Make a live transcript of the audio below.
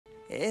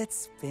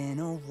It's been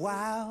a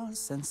while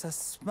since I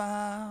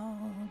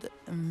smiled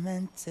and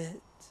meant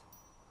it.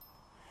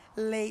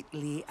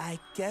 Lately, I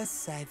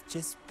guess I've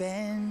just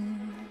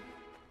been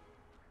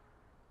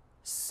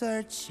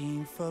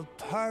searching for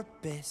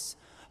purpose,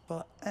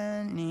 for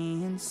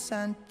any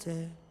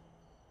incentive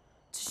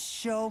to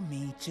show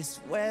me just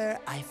where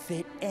I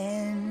fit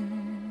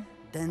in.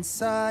 Then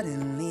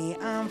suddenly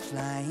I'm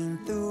flying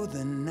through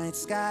the night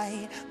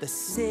sky, the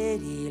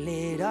city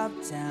lit up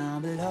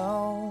down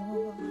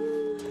below,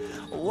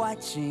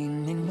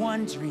 watching and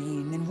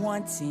wondering and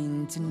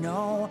wanting to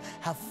know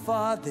how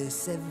far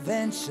this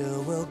adventure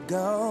will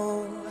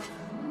go.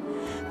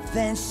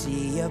 Then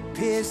she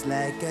appears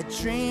like a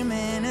dream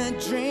in a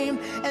dream,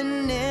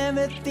 and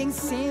everything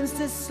seems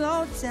to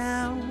slow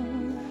down.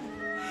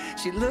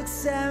 She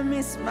looks at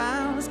me,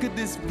 smiles, could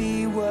this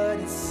be what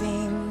it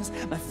seems?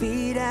 My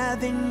feet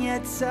haven't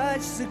yet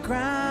touched the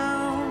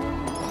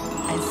ground.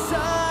 And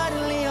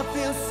suddenly I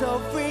feel so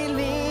free,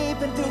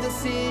 leaping through the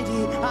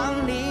city.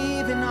 I'm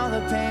leaving all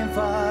the pain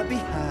far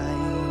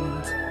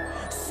behind.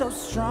 So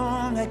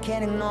strong, I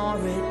can't ignore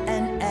it.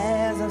 And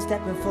as I'm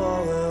stepping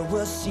forward,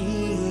 will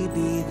she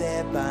be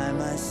there by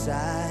my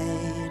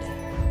side?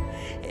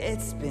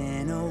 It's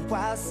been a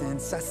while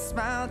since I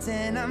smiled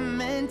and I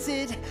meant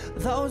it.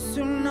 Those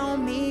who know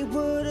me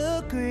would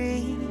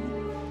agree.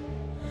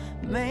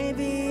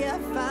 Maybe I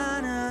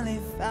finally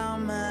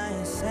found my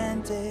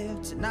incentive.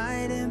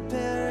 Tonight in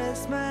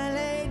Paris, my